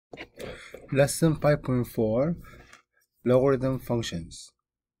Lesson 5.4 Logarithm Functions.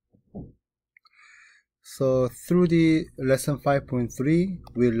 So through the lesson 5.3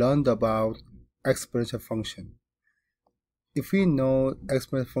 we learned about exponential function. If we know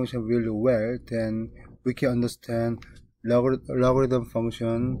exponential function really well, then we can understand logarithm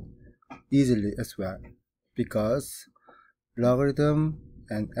function easily as well, because logarithm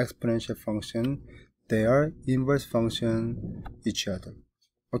and exponential function, they are inverse function each other.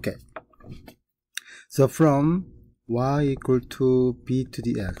 Okay, so from y equal to b to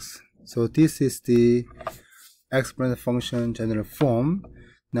the x, so this is the exponential function general form.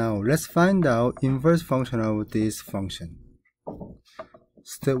 Now let's find out inverse function of this function.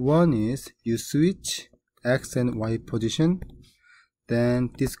 Step 1 is you switch x and y position,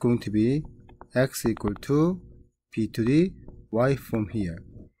 then this is going to be x equal to b to the y from here.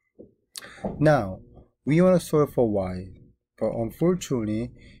 Now we want to solve for y, but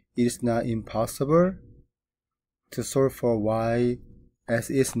unfortunately it is not impossible to solve for y as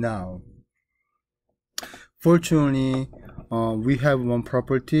is now. Fortunately, we have one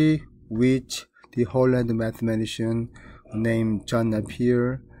property which the Holland mathematician named John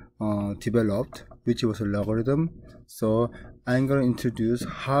Napier developed, which was a logarithm. So I'm going to introduce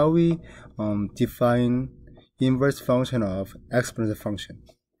how we define inverse function of exponential function.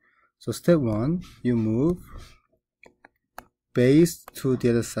 So step 1, you move base to the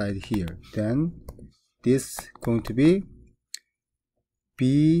other side here. Then this is going to be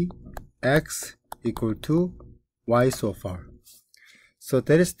bx equal to y so far. So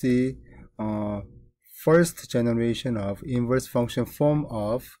that is the first generation of inverse function form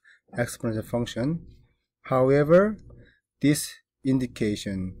of exponential function. However, this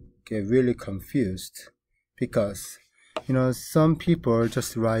indication get really confused because some people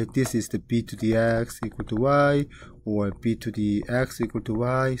just write this is the b to the x equal to y, or b to the x equal to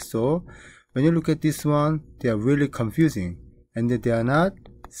y. So when you look at this one, they are really confusing, and they are not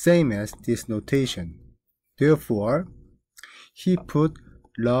same as this notation. Therefore, he put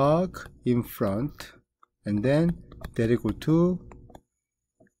log in front, and then that equal to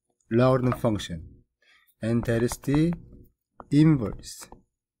logarithm function, and that is the inverse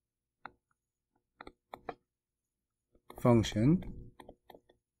function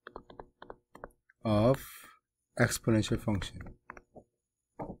of exponential function.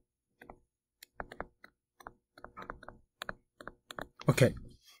 Okay,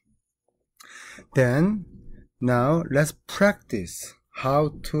 then now let's practice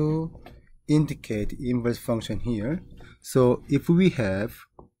how to indicate inverse function here. So if we have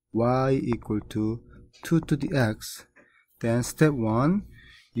y equal to 2 to the x, then step 1,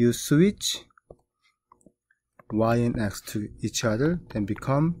 you switch y and x to each other, then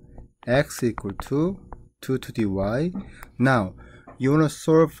become x equal to 2 to the y. Now you want to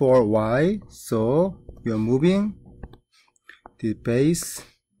solve for y, so you're moving the base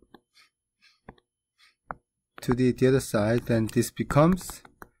to the other side, then this becomes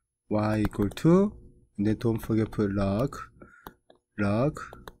y equal to, and then don't forget put log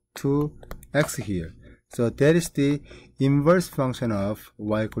 2x here. So that is the inverse function of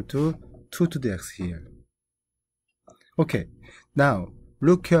y equal to 2 to the x here. Okay, now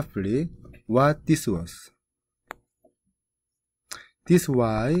look carefully what this was. This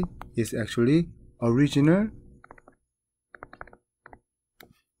y is actually original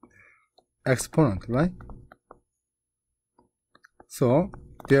exponent, right? So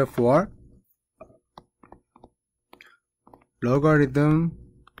therefore logarithm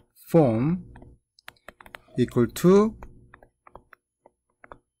form equal to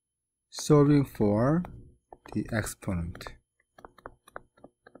solving for the exponent.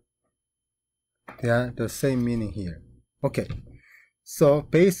 They are the same meaning here. Okay, so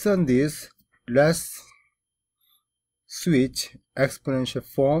based on this, let's switch exponential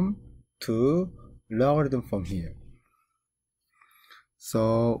form to logarithm form here.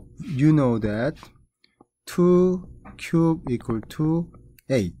 So you know that 2 cubed equal to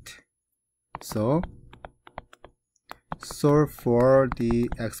 8. So solve for the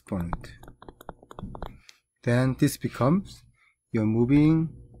exponent. Then this becomes, you're moving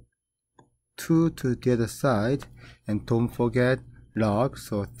 2 to the other side, and don't forget log,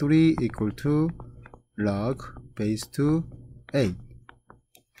 so 3 equal to log base to 8.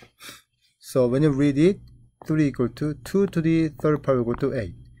 So when you read it, 3 equal to 2 to the third power equal to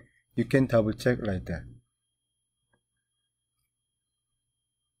 8. You can double check like that.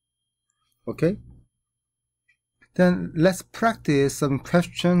 Okay? Then let's practice some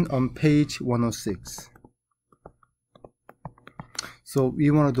question on page 106. So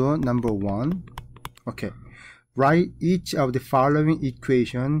we want to do number 1. Okay, write each of the following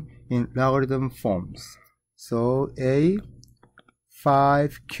equation in logarithm forms. So a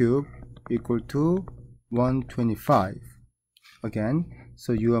 5 cubed equal to 125. Again,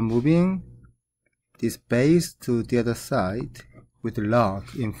 so you are moving this base to the other side with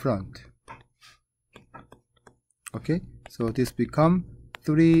log in front. Okay, so this become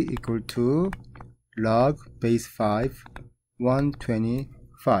 3 equal to log base 5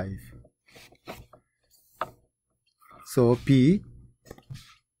 125. So b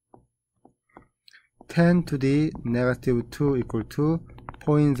 10 to the negative 2 equal to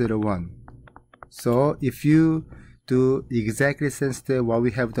 0.01. So if you do exactly same step what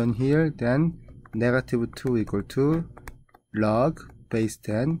we have done here, then negative 2 equal to log base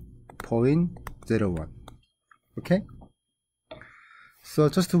 10 0.01. Okay, so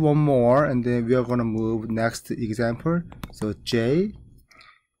just one more and then we are going to move next example. So j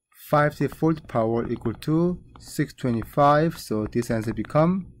 5 to the fourth power equal to 625. So this answer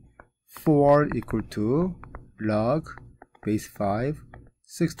become 4 equal to log base 5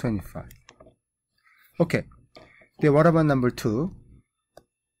 625. Okay, then what about number 2?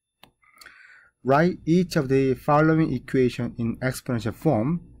 Write each of the following equation in exponential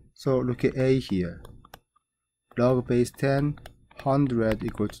form. So look at a here. Log base 10 100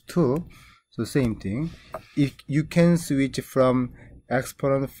 equals 2. So same thing. If you can switch from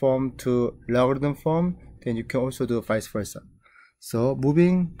exponent form to logarithm form, then you can also do vice versa. So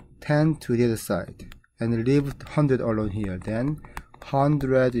moving 10 to the other side and leave 100 alone here, then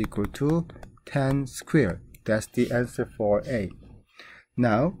 100 equal to 10 squared. That's the answer for A.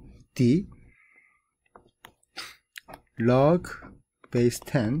 Now D, log base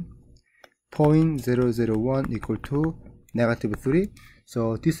 10 0.001 equal to negative 3.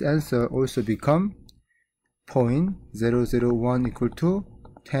 So this answer also become 0.001 equal to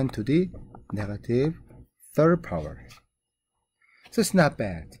 10 to the negative third power. So it's not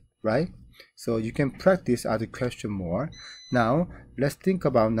bad, right? So you can practice other question more. Now let's think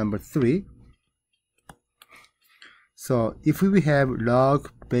about number 3. So if we have log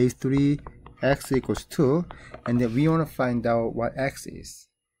base 3 x equals 2, and then we want to find out what x is.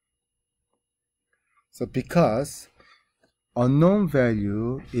 So because unknown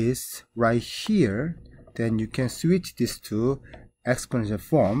value is right here, then you can switch this to exponential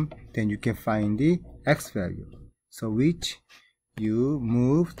form, then you can find the x value. So which you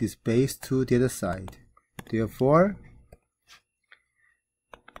move this base to the other side. Therefore,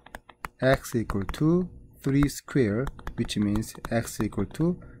 x equal to 3 squared, which means x equal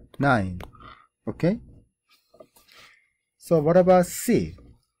to 9. Okay? So what about C?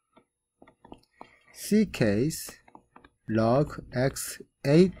 C case, log x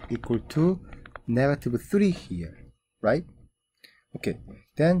 8 equal to negative 3 here, right? Okay,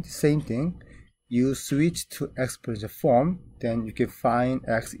 then same thing. You switch to exponential form, then you can find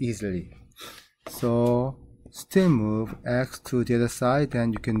x easily. So still move x to the other side,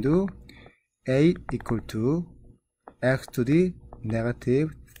 then you can do 8 equal to x to the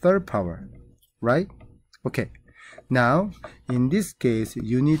negative third power, right? Okay, now in this case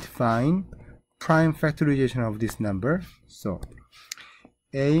you need to find prime factorization of this number. So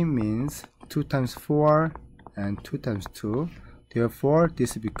a means 2 times 4 and 2 times 2. Therefore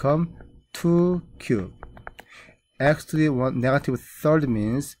this become 2 cubed. X to the negative third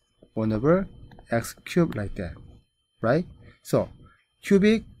means 1 over x cubed, like that, right? So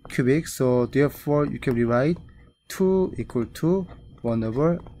cubic, so therefore you can rewrite 2 equal to 1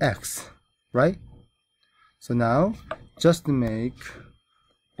 over x, right? So now just make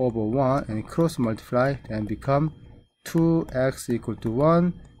over 1 and cross multiply and become 2x equal to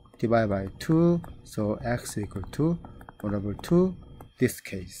 1 divided by 2. So x equal to 1 over 2, this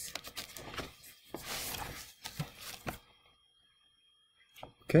case.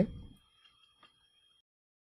 Okay.